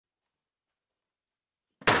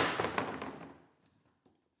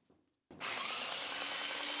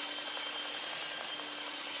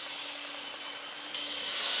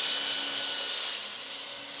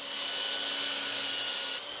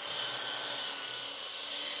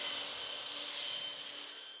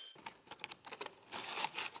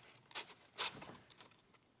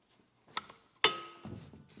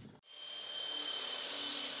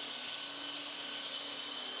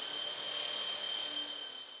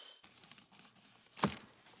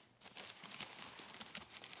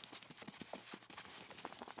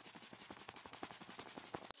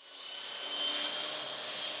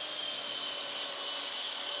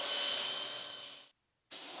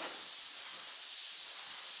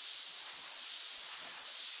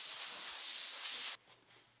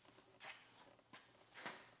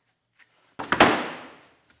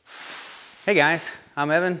Hey guys,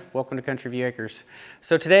 I'm Evan. Welcome to Country View Acres.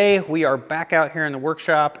 So today we are back out here in the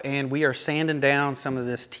workshop and we are sanding down some of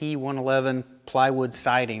this T111 plywood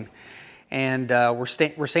siding. And we're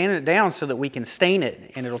sanding it down so that we can stain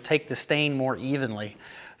it and it'll take the stain more evenly.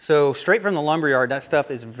 So straight from the lumberyard, that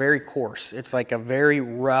stuff is very coarse. It's like a very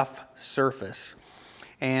rough surface.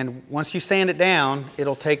 And once you sand it down,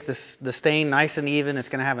 it'll take the stain nice and even. It's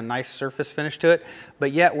gonna have a nice surface finish to it,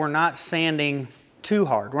 but yet we're not sanding too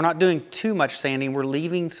hard. We're not doing too much sanding. We're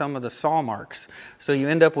leaving some of the saw marks. So you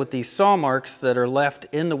end up with these saw marks that are left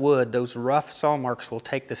in the wood. Those rough saw marks will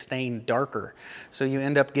take the stain darker. So you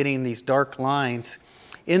end up getting these dark lines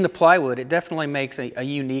in the plywood. It definitely makes a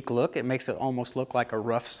unique look. It makes it almost look like a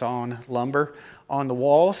rough sawn lumber on the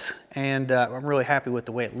walls. And I'm really happy with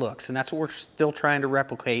the way it looks. And that's what we're still trying to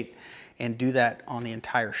replicate and do that on the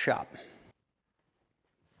entire shop.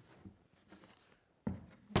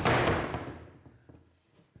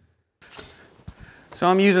 So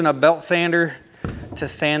I'm using a belt sander to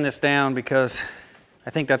sand this down because I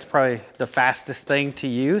think that's probably the fastest thing to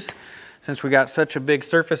use since we got such a big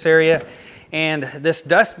surface area. And this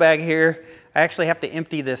dust bag here, I actually have to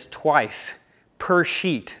empty this twice per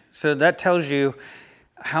sheet. So that tells you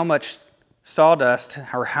how much sawdust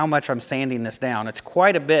or how much I'm sanding this down. It's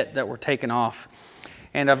quite a bit that we're taking off.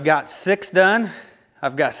 And I've got 6 done.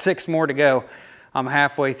 I've got 6 more to go. I'm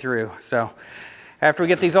halfway through. So after we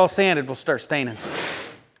get these all sanded, we'll start staining.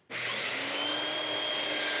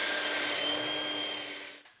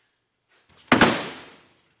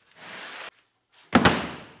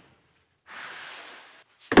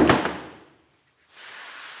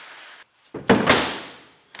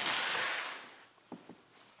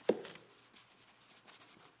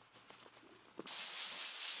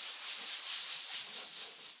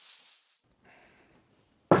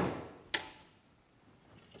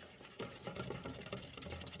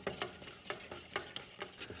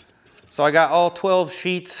 So I got all 12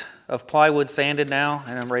 sheets of plywood sanded now,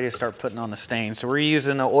 and I'm ready to start putting on the stain. So we're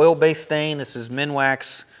using an oil-based stain. This is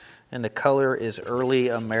Minwax, and the color is Early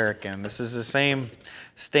American. This is the same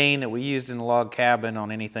stain that we used in the log cabin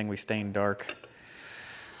on anything we stained dark.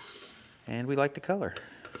 And we like the color.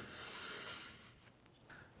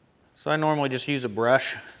 So I normally just use a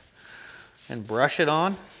brush and brush it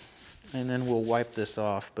on, and then we'll wipe this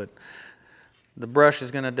off. But the brush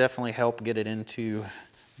is going to definitely help get it into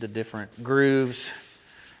the different grooves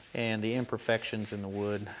and the imperfections in the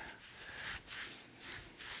wood.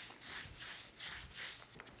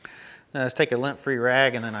 Now let's take a lint-free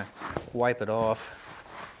rag and then I wipe it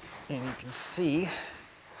off. And you can see,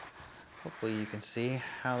 hopefully you can see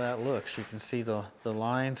how that looks. You can see the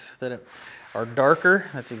lines that are darker.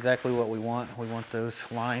 That's exactly what we want. We want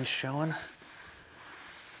those lines showing.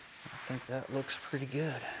 I think that looks pretty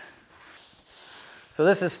good. So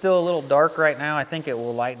this is still a little dark right now. I think it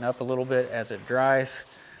will lighten up a little bit as it dries.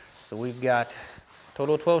 So we've got a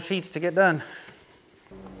total of 12 sheets to get done.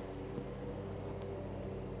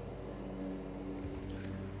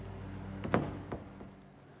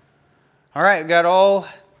 All right, we've got all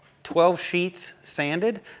 12 sheets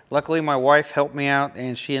sanded. Luckily my wife helped me out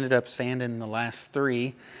and she ended up sanding the last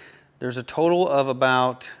 3. There's a total of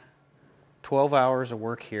about 12 hours of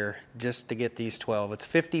work here just to get these 12. It's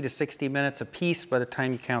 50 to 60 minutes a piece by the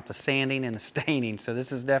time you count the sanding and the staining. So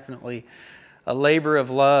this is definitely a labor of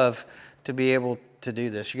love to be able to do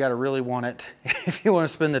this. You got to really want it if you want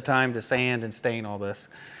to spend the time to sand and stain all this.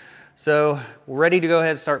 So we're ready to go ahead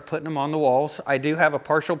and start putting them on the walls. I do have a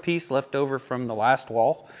partial piece left over from the last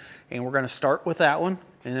wall, and we're going to start with that one,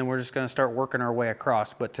 and then we're just going to start working our way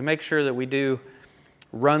across. But to make sure that we do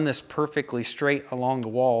run this perfectly straight along the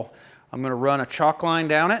wall, I'm going to run a chalk line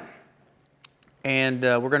down it, and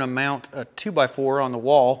we're going to mount a 2x4 on the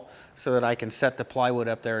wall so that I can set the plywood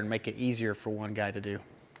up there and make it easier for one guy to do.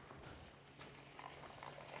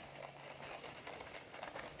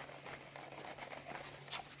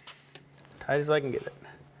 Tight as I can get it.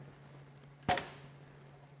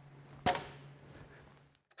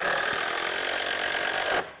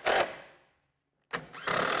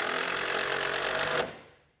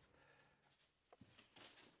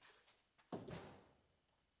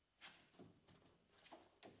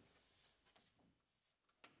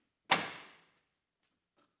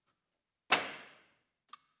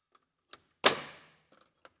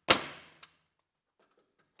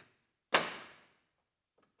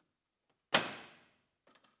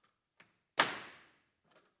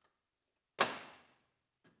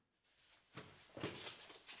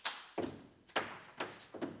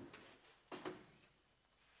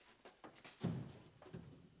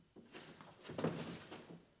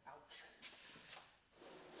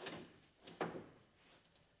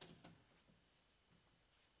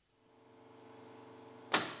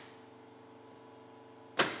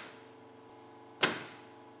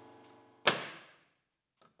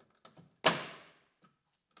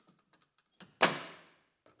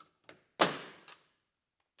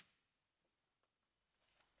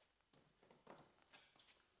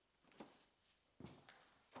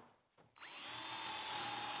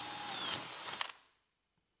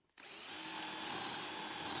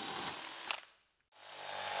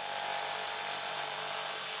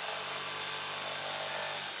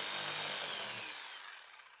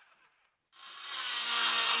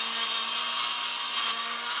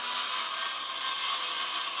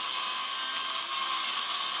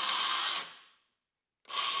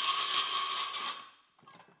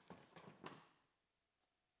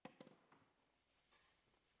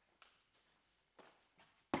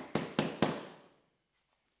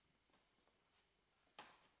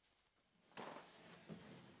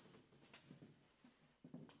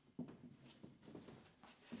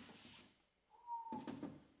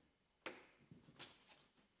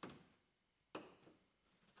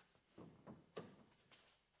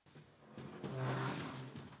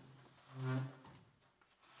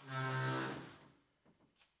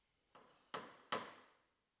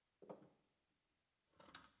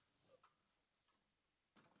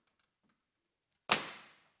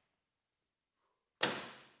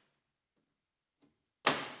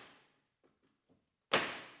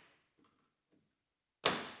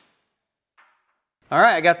 All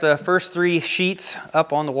right, I got the first 3 sheets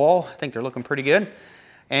up on the wall. I think they're looking pretty good.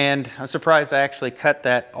 And I'm surprised I actually cut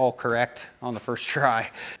that all correct on the first try.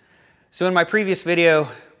 So in my previous video,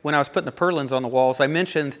 when I was putting the purlins on the walls, I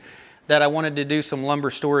mentioned that I wanted to do some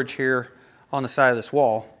lumber storage here on the side of this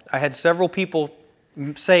wall. I had several people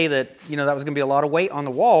say that, that was gonna be a lot of weight on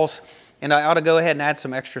the walls and I ought to go ahead and add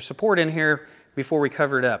some extra support in here before we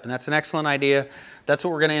cover it up. And that's an excellent idea. That's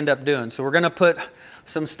what we're gonna end up doing. So we're gonna put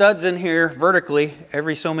some studs in here vertically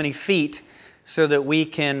every so many feet so that we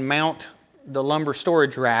can mount the lumber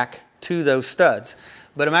storage rack to those studs.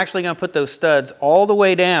 But I'm actually gonna put those studs all the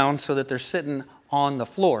way down so that they're sitting on the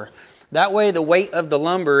floor. That way the weight of the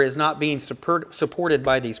lumber is not being supported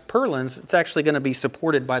by these purlins, it's actually gonna be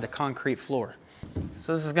supported by the concrete floor.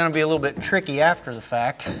 So this is gonna be a little bit tricky after the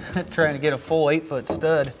fact, trying to get a full 8-foot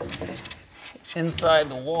stud inside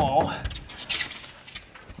the wall.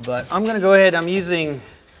 But I'm gonna go ahead, I'm using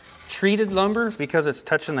treated lumber because it's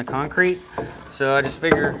touching the concrete. So I just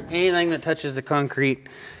figure anything that touches the concrete,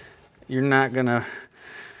 you're not gonna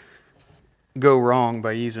go wrong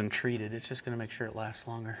by using treated. It's just gonna make sure it lasts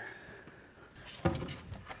longer.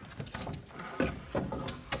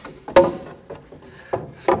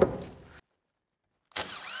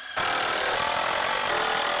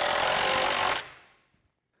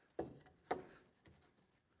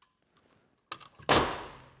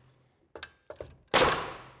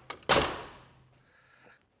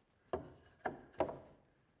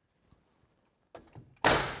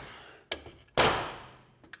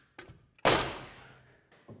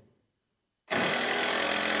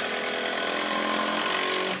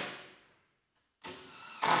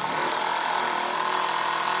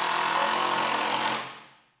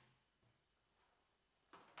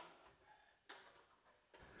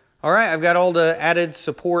 All right, I've got all the added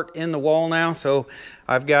support in the wall now. So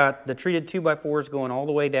I've got the treated 2x4s going all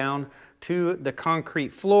the way down to the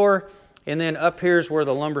concrete floor. And then up here's where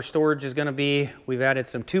the lumber storage is gonna be. We've added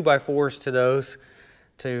some 2x4s to those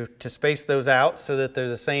to space those out so that they're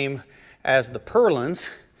the same as the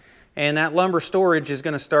purlins. And that lumber storage is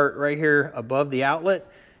gonna start right here above the outlet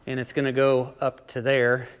and it's gonna go up to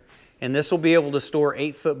there. And this will be able to store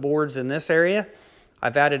 8-foot boards in this area.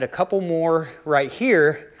 I've added a couple more right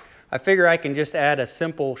here. I figure I can just add a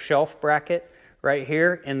simple shelf bracket right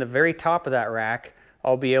here. In the very top of that rack,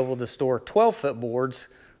 I'll be able to store 12-foot boards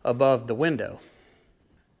above the window.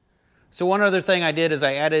 So one other thing I did is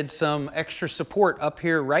I added some extra support up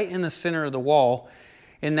here right in the center of the wall,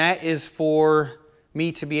 and that is for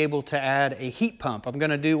me to be able to add a heat pump. I'm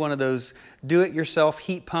gonna do one of those do-it-yourself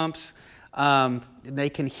heat pumps. They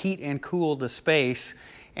can heat and cool the space.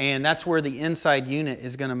 And that's where the inside unit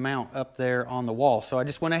is gonna mount up there on the wall. So I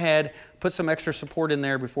just went ahead, put some extra support in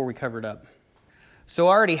there before we covered up. So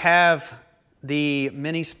I already have the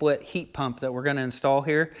mini split heat pump that we're gonna install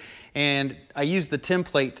here. And I used the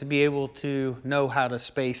template to be able to know how to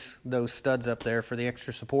space those studs up there for the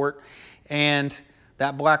extra support. And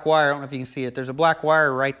that black wire, I don't know if you can see it, there's a black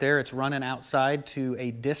wire right there. It's running outside to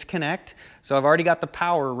a disconnect. So I've already got the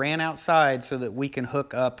power ran outside so that we can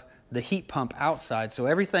hook up the heat pump outside. So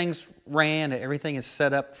everything's ran, everything is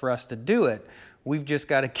set up for us to do it. We've just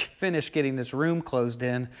got to finish getting this room closed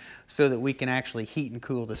in so that we can actually heat and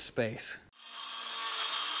cool this space.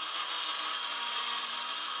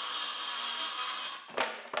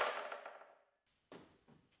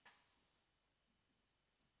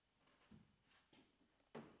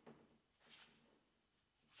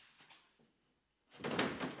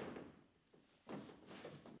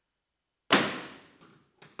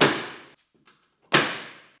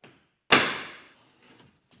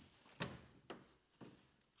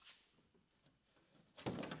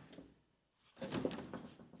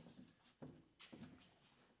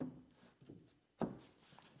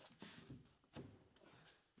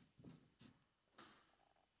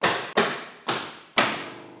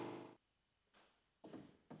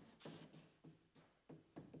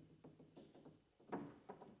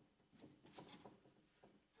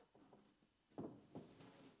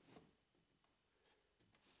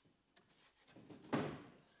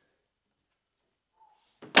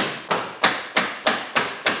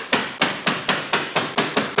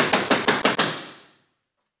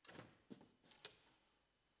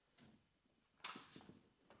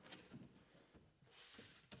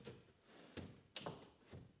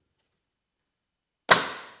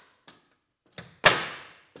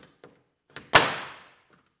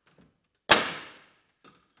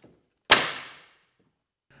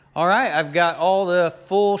 All right, I've got all the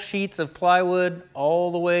full sheets of plywood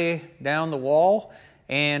all the way down the wall,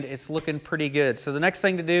 and it's looking pretty good. So the next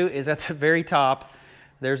thing to do is at the very top,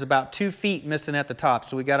 there's about 2 feet missing at the top.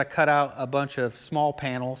 So we got to cut out a bunch of small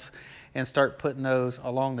panels and start putting those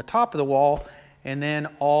along the top of the wall. And then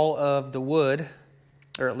all of the wood,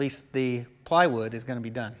 or at least the plywood, is going to be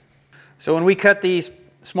done. So when we cut these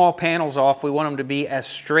small panels off, we want them to be as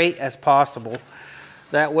straight as possible.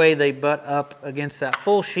 That way they butt up against that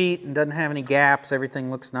full sheet and doesn't have any gaps.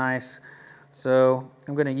 Everything looks nice. So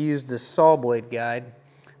I'm going to use this saw blade guide.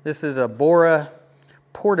 This is a Bora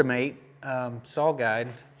Portamate saw guide.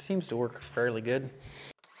 It seems to work fairly good.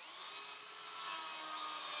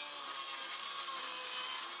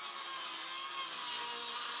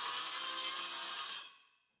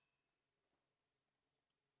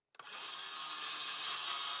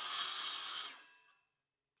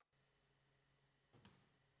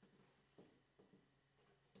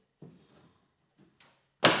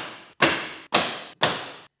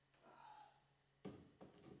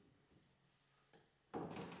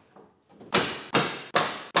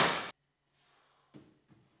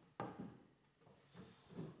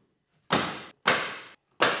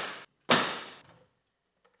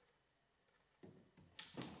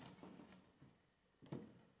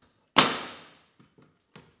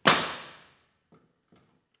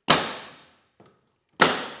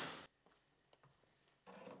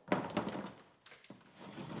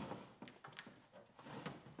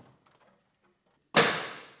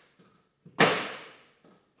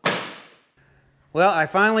 Well, I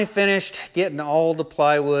finally finished getting all the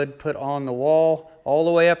plywood put on the wall, all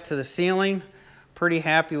the way up to the ceiling. Pretty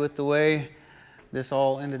happy with the way this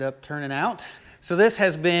all ended up turning out. So this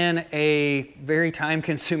has been a very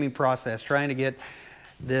time-consuming process, trying to get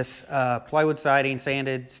this plywood siding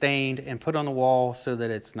sanded, stained, and put on the wall so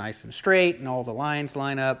that it's nice and straight and all the lines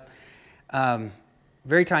line up.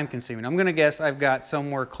 Very time-consuming. I'm gonna guess I've got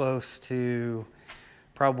somewhere close to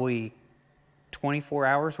probably 24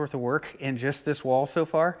 hours worth of work in just this wall so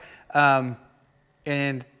far.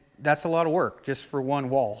 And that's a lot of work just for one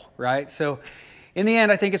wall, right? So in the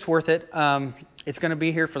end, I think it's worth it. It's gonna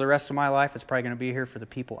be here for the rest of my life. It's probably gonna be here for the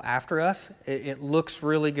people after us. It looks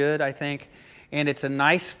really good, I think. And it's a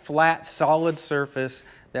nice, flat, solid surface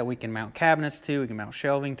that we can mount cabinets to, we can mount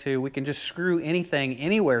shelving to. We can just screw anything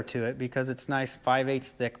anywhere to it because it's nice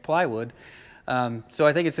 5/8 thick plywood. So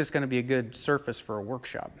I think it's just gonna be a good surface for a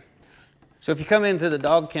workshop. So if you come into the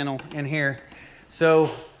dog kennel in here, so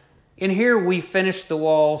in here we finished the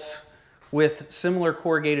walls with similar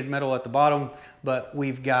corrugated metal at the bottom, but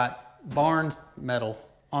we've got barn metal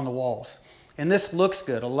on the walls. And this looks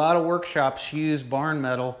good. A lot of workshops use barn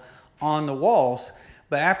metal on the walls,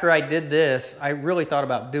 but after I did this, I really thought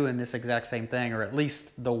about doing this exact same thing, or at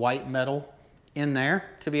least the white metal in there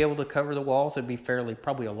to be able to cover the walls. It'd be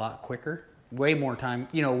probably a lot quicker, way more time,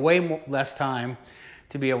 less time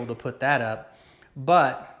to be able to put that up.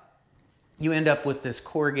 But you end up with this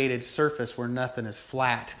corrugated surface where nothing is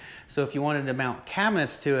flat. So if you wanted to mount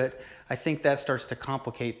cabinets to it, I think that starts to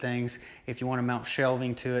complicate things. If you want to mount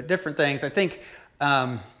shelving to it, different things. I think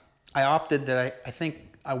I opted that I think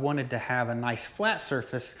I wanted to have a nice flat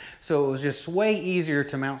surface, so it was just way easier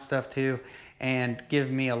to mount stuff to and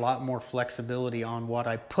give me a lot more flexibility on what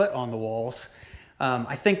I put on the walls.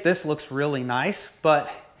 I think this looks really nice,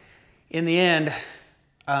 but in the end,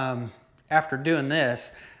 after doing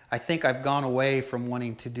this, I think I've gone away from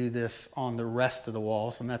wanting to do this on the rest of the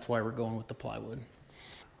walls, and that's why we're going with the plywood.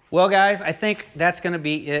 Well guys, I think that's gonna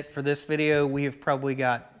be it for this video. We have probably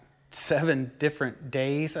got 7 different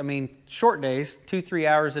days. I mean, short days, 2-3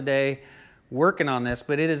 hours a day working on this,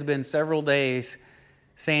 but it has been several days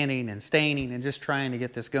sanding and staining and just trying to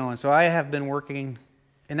get this going. So I have been working,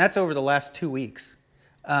 and that's over the last 2 weeks,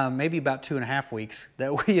 maybe about 2.5 weeks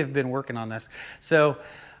that we have been working on this. So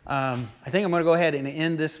I think I'm gonna go ahead and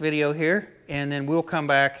end this video here, and then we'll come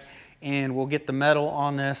back and we'll get the metal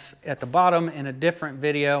on this at the bottom in a different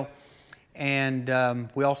video. And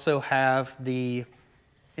we also have the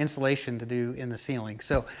insulation to do in the ceiling.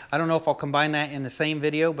 So I don't know if I'll combine that in the same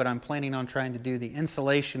video, but I'm planning on trying to do the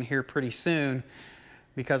insulation here pretty soon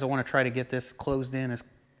because I want to try to get this closed in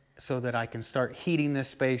so that I can start heating this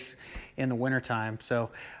space in the wintertime. So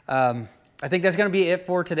I think that's going to be it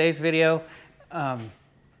for today's video.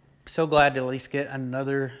 So glad to at least get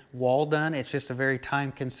another wall done. It's just a very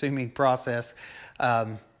time-consuming process.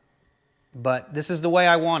 But this is the way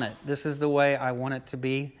I want it. This is the way I want it to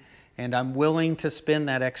be. And I'm willing to spend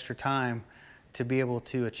that extra time to be able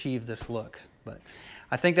to achieve this look. But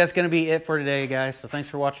I think that's going to be it for today, guys. So thanks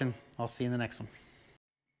for watching. I'll see you in the next one.